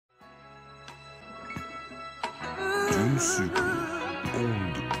Musky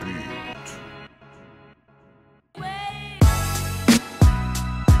on the beat.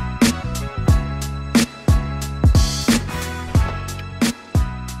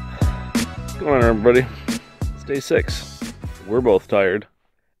 What's going on, everybody? It's day 6. We're both tired.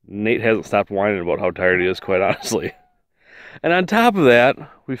 Nate hasn't stopped whining about how tired he is, quite honestly. And on top of that,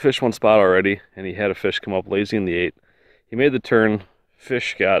 we fished one spot already, and he had a fish come up lazy in the 8. He made the turn.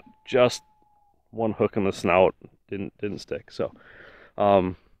 Fish got just one hook in the snout. Didn't stick. So, we're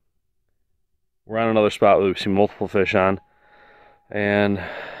on another spot where we've seen multiple fish on, and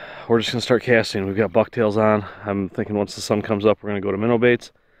we're just gonna start casting. We've got bucktails on. I'm thinking once the sun comes up, we're gonna go to minnow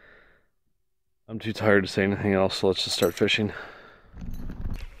baits. I'm too tired to say anything else, so let's just start fishing.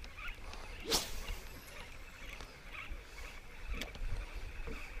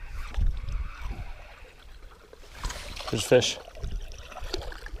 There's fish.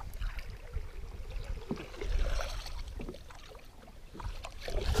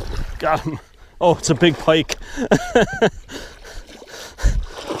 Got him. Oh, it's a big pike.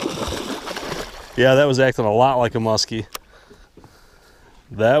 Yeah, that was acting a lot like a muskie.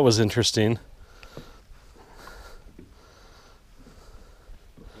 That was interesting.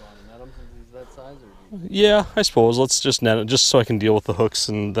 Yeah, I suppose. Let's just net it, just so I can deal with the hooks,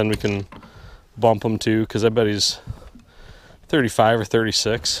 and then we can bump him too, because I bet he's 35 or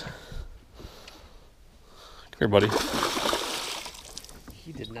 36. Come here, buddy.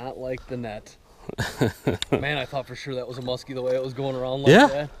 He did not like the net. Man, I thought for sure that was a muskie the way it was going around like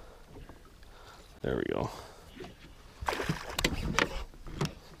that. There we go.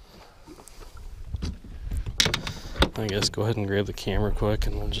 I guess go ahead and grab the camera quick,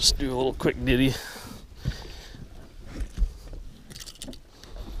 and we'll just do a little quick ditty.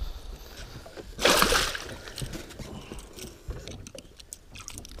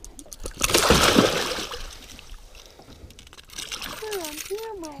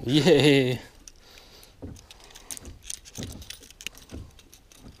 Yay!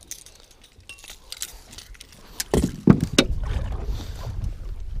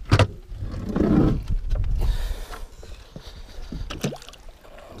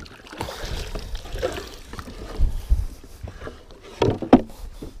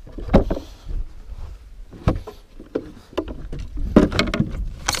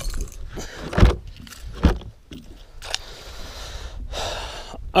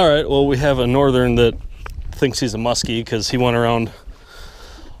 All right, well, we have a northern that thinks he's a muskie because he went around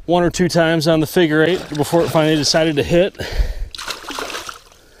 1 or 2 times on the figure 8 before it finally decided to hit.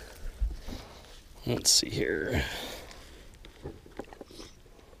 Let's see here.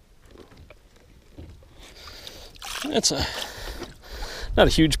 It's not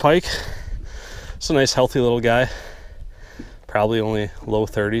a huge pike. It's a nice, healthy little guy. Probably only low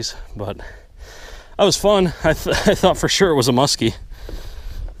 30s, but that was fun. I thought for sure it was a muskie.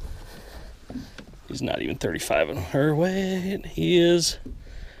 He's not even 35 in her weight. He is.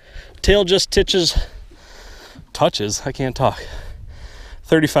 Tail just touches, I can't talk.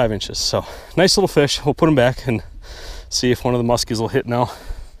 35 inches. So nice little fish. We'll put him back and see if one of the muskies will hit now.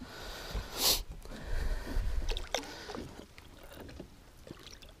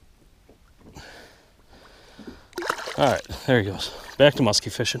 All right, there he goes. Back to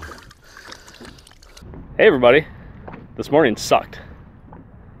muskie fishing. Hey everybody. This morning sucked.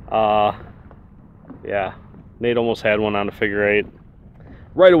 Yeah, Nate almost had one on a figure 8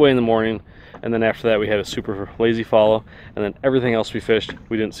 right away in the morning, and then after that we had a super lazy follow, and then everything else we fished,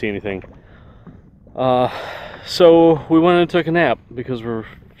 we didn't see anything. So we went and took a nap because we're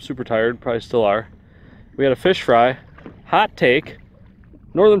super tired, probably still are. We had a fish fry. Hot take,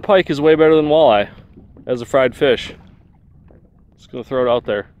 northern pike is way better than walleye as a fried fish. Just gonna throw it out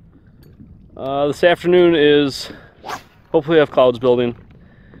there. This afternoon is, hopefully have clouds building.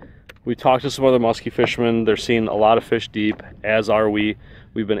 We talked to some other musky fishermen. They're seeing a lot of fish deep, as are we.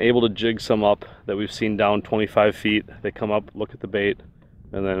 We've been able to jig some up that we've seen down 25 feet. They come up, look at the bait,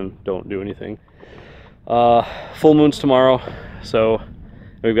 and then don't do anything. Full moon's tomorrow, so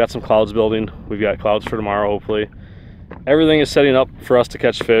we've got some clouds building. We've got clouds for tomorrow, hopefully. Everything is setting up for us to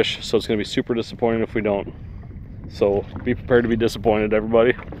catch fish, so it's gonna be super disappointing if we don't. So be prepared to be disappointed,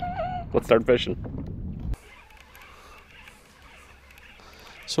 everybody. Let's start fishing.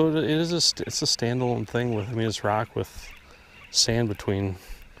 So it's a standalone thing with, I mean, it's rock with sand between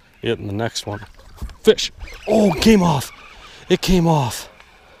it and the next one. Fish! Oh, it came off! It came off!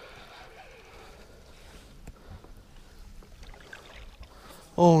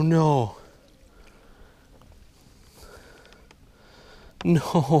 Oh no!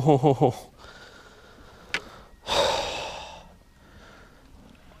 No!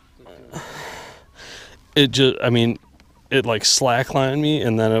 It just, I mean, it like slacklined me,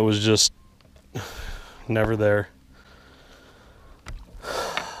 and then it was just never there.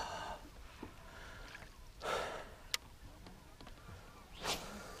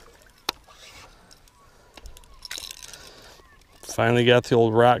 Finally got the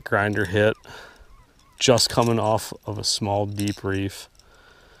old rock grinder hit, just coming off of a small deep reef,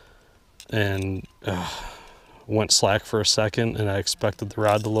 and went slack for a second, and I expected the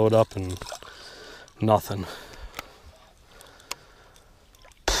rod to load up, and nothing.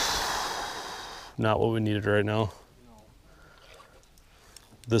 Not what we needed right now.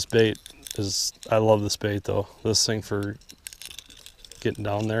 This bait is, I love this bait though. This thing for getting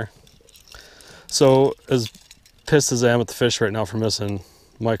down there. So as pissed as I am at the fish right now for missing,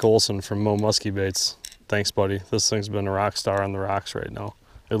 Mike Olson from Musky Baits, thanks buddy. This thing's been a rock star on the rocks right now,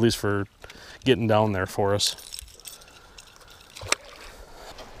 at least for getting down there for us.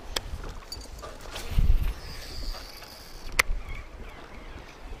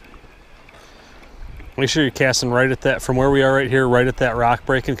 Make sure you're casting right at that, from where we are right here, right at that rock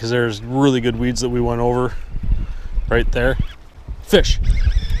breaking, because there's really good weeds that we went over right there. Fish.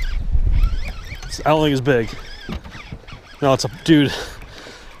 I don't think it's big. No, it's a, dude,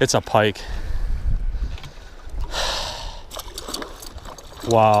 it's a pike.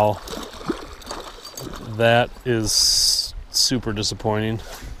 Wow. That is super disappointing.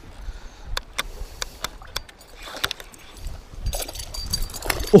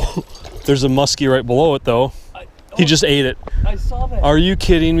 Oh, there's a muskie right below it though. He just ate it. I saw that. Are you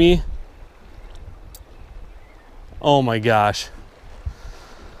kidding me? Oh my gosh.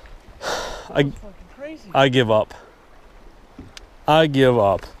 I give up. I give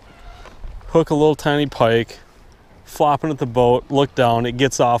up. Hook a little tiny pike, flopping at the boat, look down, it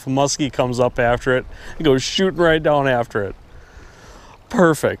gets off, a muskie comes up after it, it goes shooting right down after it.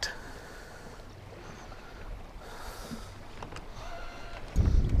 Perfect.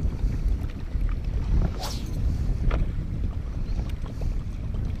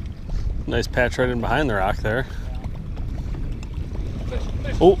 Nice patch right in behind the rock there.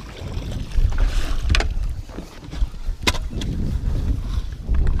 Oh.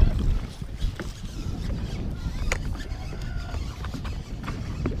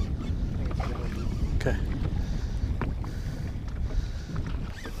 Okay.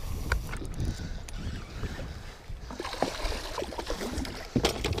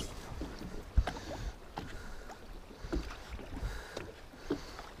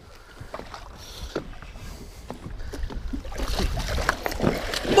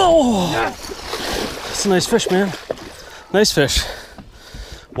 Oh, that's a nice fish, man. Nice fish.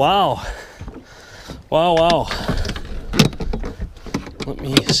 Wow. Wow, wow. Let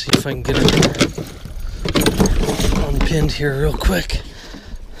me see if I can get it unpinned here real quick.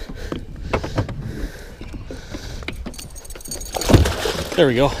 There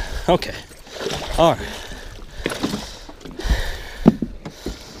we go. Okay. All right.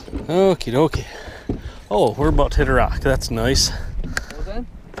 Okie dokie. Oh, we're about to hit a rock. That's nice.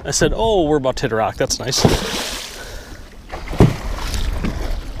 I said, oh, we're about to hit a rock. That's nice.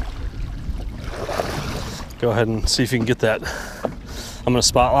 Go ahead and see if you can get that. I'm going to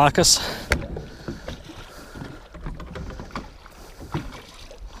spot lock us.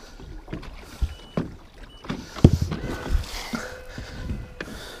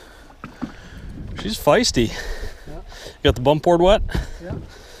 She's feisty. Yeah. You got the bump board wet? Yeah.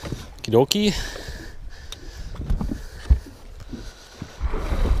 Okie dokie.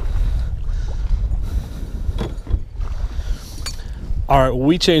 All right,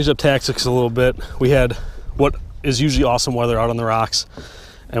 we changed up tactics a little bit. We had what is usually awesome weather out on the rocks,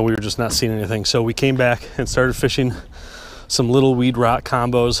 and we were just not seeing anything. So we came back and started fishing some little weed rock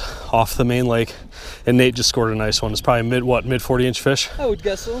combos off the main lake, and Nate just scored a nice one. It's probably mid 40-inch fish? I would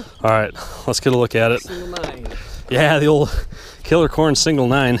guess so. All right, let's get a look at it. Single 9. Yeah, the old Killer Corn single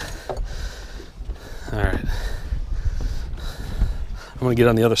 9. All right. I'm gonna get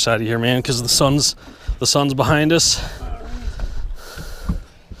on the other side of here, man, because the sun's behind us.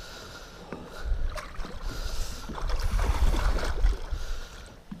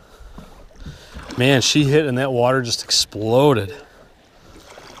 Man, she hit and that water just exploded.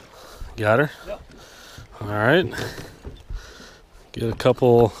 Got her? Yep. All right. Get a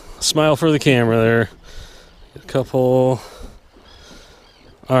couple, smile for the camera there. Get a couple.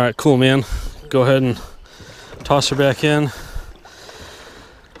 All right, cool, man. Go ahead and toss her back in.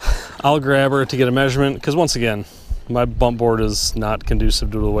 I'll grab her to get a measurement, because once again, my bump board is not conducive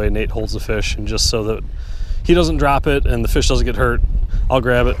to the way Nate holds the fish, and just so that he doesn't drop it and the fish doesn't get hurt, I'll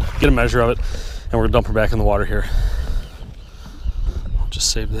grab it, get a measure of it, and we're gonna dump her back in the water here. I'll just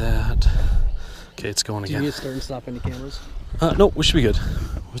save that. Okay, it's going Do you again. need to start and stop any cameras? Nope, we should be good.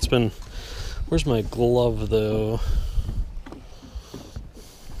 It's been... Where's my glove, though?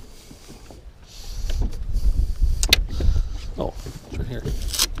 Oh, it's right here.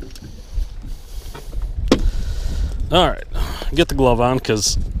 Alright, get the glove on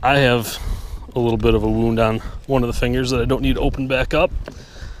because I have a little bit of a wound on one of the fingers that I don't need to open back up.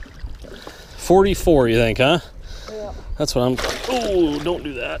 44, you think, huh? Yeah. That's what I'm... Oh, don't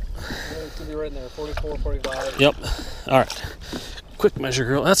do that. Yeah, it's gonna be right in there, 44, 45. Yep. Alright. Quick measure,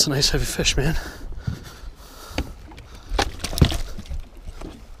 girl. That's a nice heavy fish, man.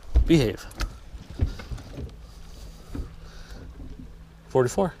 Behave.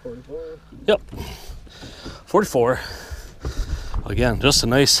 44? 44. Yep. 44. Again, just a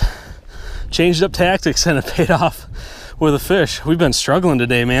nice changed up tactics and it paid off with a fish. We've been struggling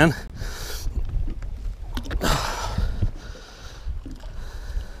today, man.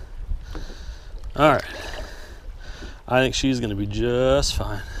 All right. I think she's gonna be just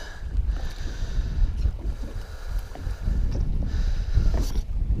fine.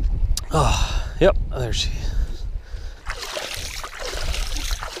 Oh, yep, there she is.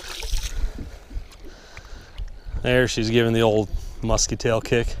 There, she's giving the old musky tail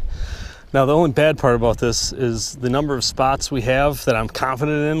kick. Now, the only bad part about this is the number of spots we have that I'm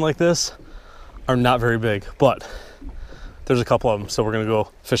confident in like this are not very big, but there's a couple of them, so we're gonna go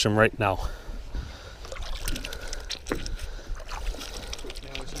fish them right now.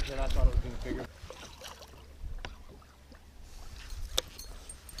 Yeah, when she said I thought it was being bigger.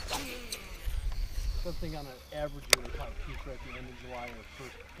 Something on an average year would probably peak right at the end of July or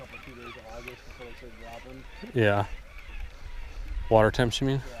first couple 2 days of August before they start dropping. Yeah. Water temps, you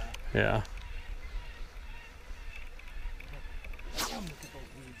mean? Yeah. Yeah. Look at those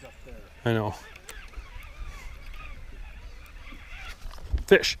weeds up there. I know.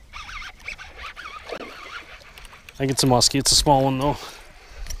 Fish. I get some musky. It's a small one though.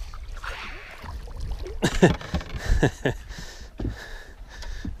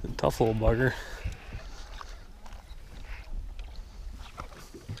 Tough little bugger.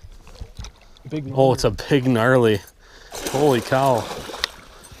 Big Oh, it's a big gnarly. Holy cow.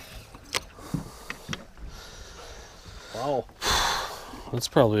 wow. That's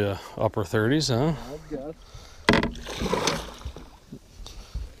probably a upper 30s, huh? I've got.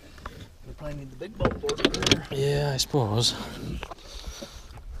 We probably need the big boat board there. Yeah, I suppose.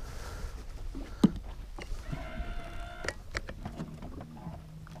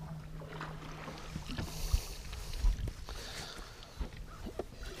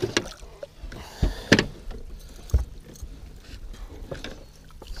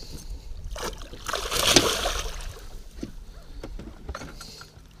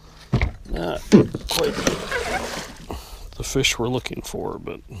 Not quite the fish we're looking for,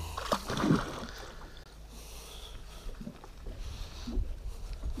 but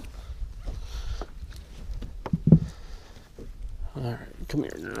all right, come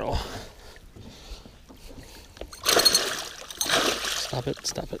here, girl. Stop it,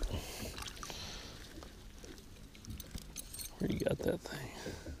 stop it. Where you got that thing?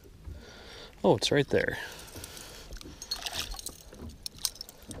 Oh, it's right there.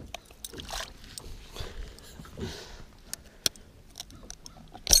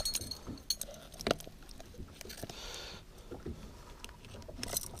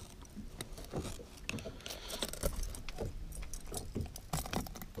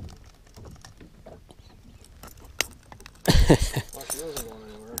 Well, she wasn't going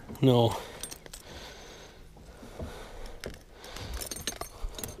anywhere. No.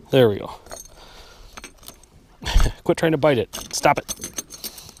 There we go. Quit trying to bite it. Stop it.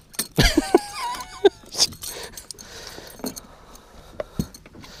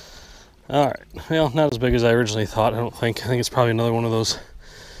 All right. Well, not as big as I originally thought, I don't think. I think it's probably another one of those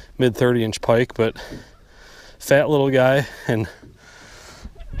mid 30-inch pike, but fat little guy, and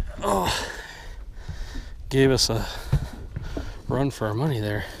gave us a run for our money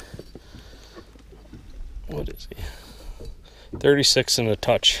there. What is he? 36 and a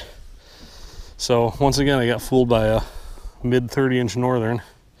touch. So once again, I got fooled by a mid 30-inch northern.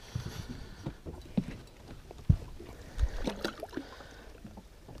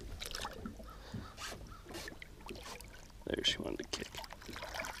 There, she wanted to kick.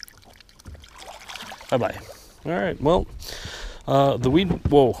 Bye bye. All right. Well, the weed.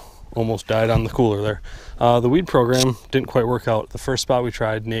 Whoa. Almost died on the cooler there. The weed program didn't quite work out. The first spot we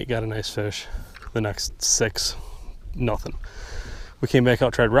tried, Nate got a nice fish. The next 6, nothing. We came back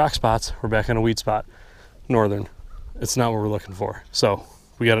out, tried rock spots. We're back on a weed spot, northern. It's not what we're looking for. So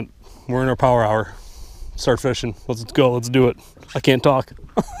we got it. We're in our power hour. Start fishing. Let's go. Let's do it. I can't talk.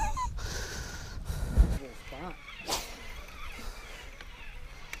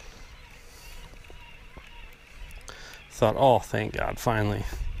 thought, oh, thank God, finally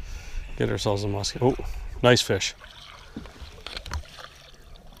get ourselves a muskie. Oh, nice fish.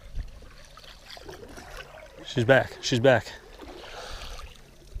 She's back. She's back.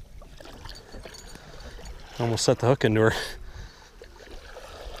 Almost set the hook into her.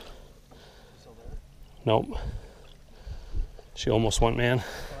 Nope. She almost went, man.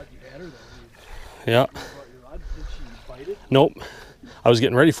 Yeah. Nope. I was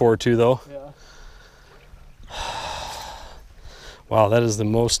getting ready for her too, though. Yeah. Wow, that is the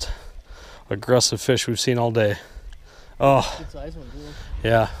most aggressive fish we've seen all day. Oh. Good size one, too.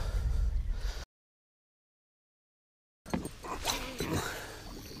 Yeah.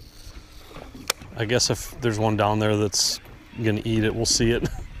 I guess if there's one down there that's gonna eat it, we'll see it.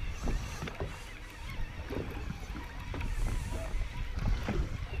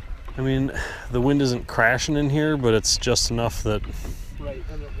 I mean, the wind isn't crashing in here, but it's just enough that... Right,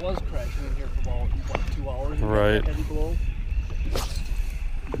 and it was crashing in here for about, what, 2 hours? Right. Heavy blow.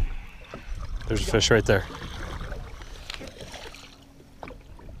 There's a fish right there.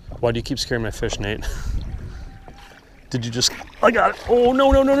 Why do you keep scaring my fish, Nate? Did you just... I got it! Oh,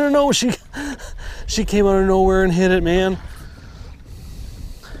 no, no, no, no, no! She came out of nowhere and hit it, man.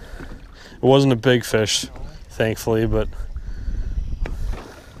 It wasn't a big fish, thankfully, but...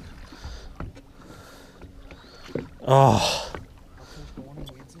 Oh.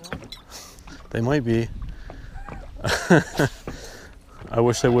 They might be. I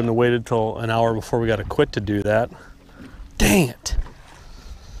wish they wouldn't have waited till an hour before we got to quit to do that. Dang it.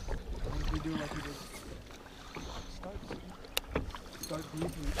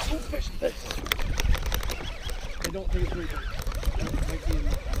 I don't think it's right there. It might be in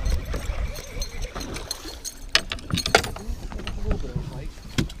there. A little bit of a Pike.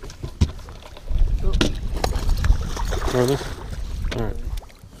 Northern? All right.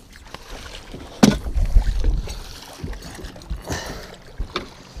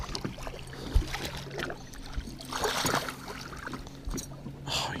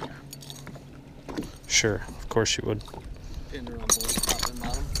 Oh, yeah. Sure, of course you would. Pinned her on both top and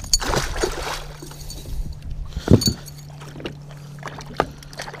bottom.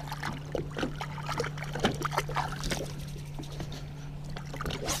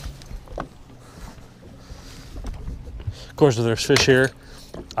 Of course, if there's fish here,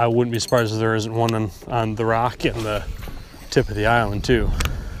 I wouldn't be surprised if there isn't one on the rock and the tip of the island too.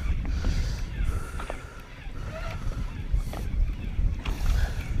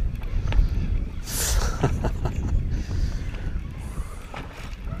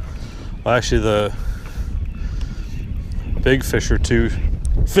 Well, actually, the big fish are two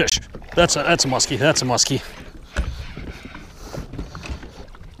fish. That's a muskie. That's a muskie.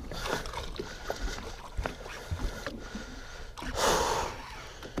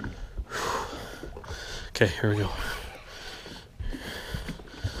 Okay, here we go.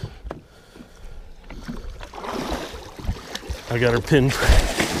 I got her pinned.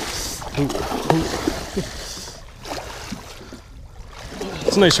 Ooh, ooh.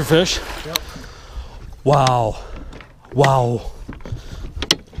 It's a nicer fish. Yep. Wow. Wow.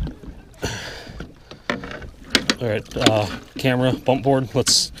 All right, camera, bump board.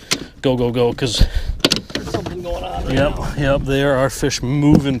 Let's go, go, go, because There's something going on right now. Yep, there are fish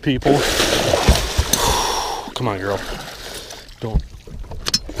moving, people. Come on, girl. Don't.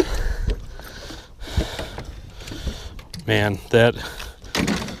 Man, that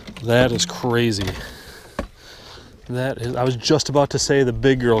is crazy. That is. I was just about to say the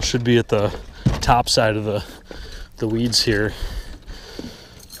big girl should be at the top side of the weeds here.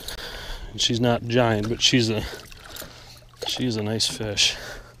 And she's not giant, but she's a nice fish.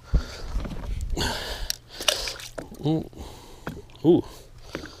 Ooh, ooh.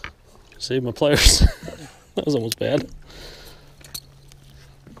 Save my pliers. That was almost bad.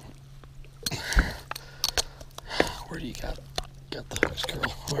 Where do you got the hooks,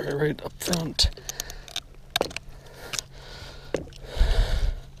 girl? Right up front.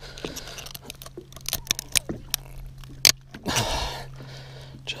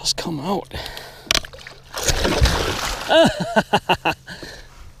 Just come out.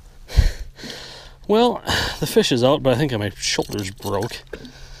 Well, the fish is out, but I think my shoulder's broke.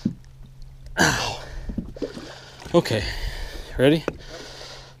 Ow. Okay, ready?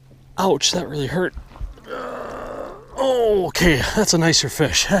 Ouch, that really hurt. Oh, okay, that's a nicer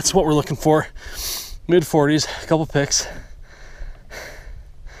fish. That's what we're looking for. Mid-40s, a couple picks.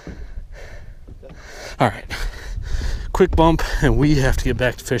 All right, quick bump, and we have to get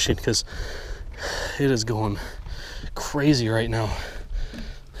back to fishing because it is going crazy right now.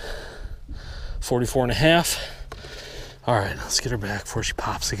 44 and a half. All right, let's get her back before she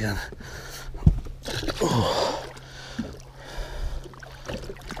pops again. Oh.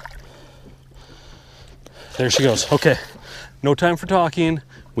 There she goes. Okay, no time for talking.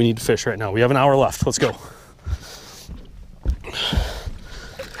 We need to fish right now. We have an hour left. Let's go.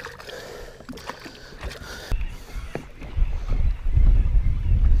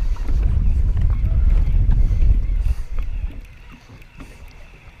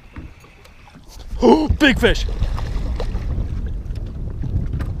 Oh, big fish.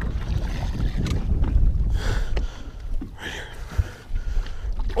 Right here.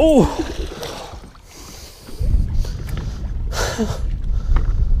 Oh.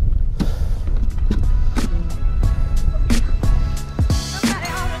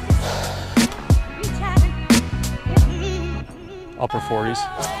 Upper 40s.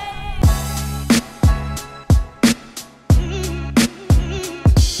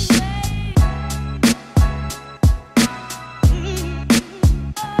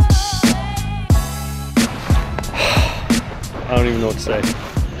 I don't even know what to say.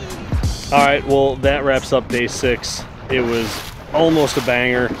 All right, well, that wraps up day 6. It was almost a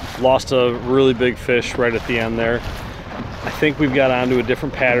banger. Lost a really big fish right at the end there. I think we've got onto a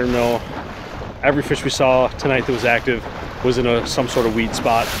different pattern though. Every fish we saw tonight that was active was in some sort of weed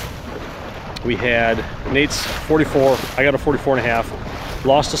spot. We had Nate's 44, I got a 44 and a half.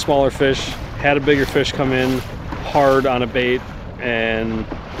 Lost a smaller fish, had a bigger fish come in hard on a bait and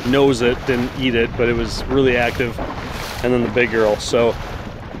nose it, didn't eat it, but it was really active. And then the big girl. So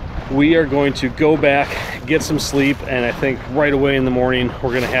we are going to go back, get some sleep, and I think right away in the morning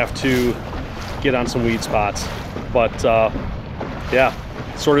we're gonna have to get on some weed spots. But yeah,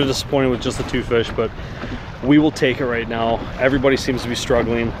 sort of disappointed with just the 2 fish, but we will take it right now. Everybody seems to be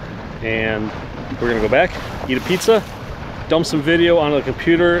struggling, and we're gonna go back, eat a pizza, dump some video onto the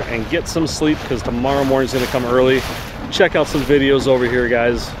computer, and get some sleep because tomorrow morning's gonna come early. Check out some videos over here,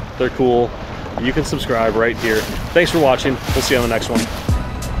 guys. They're cool. You can subscribe right here. Thanks for watching. We'll see you on the next one.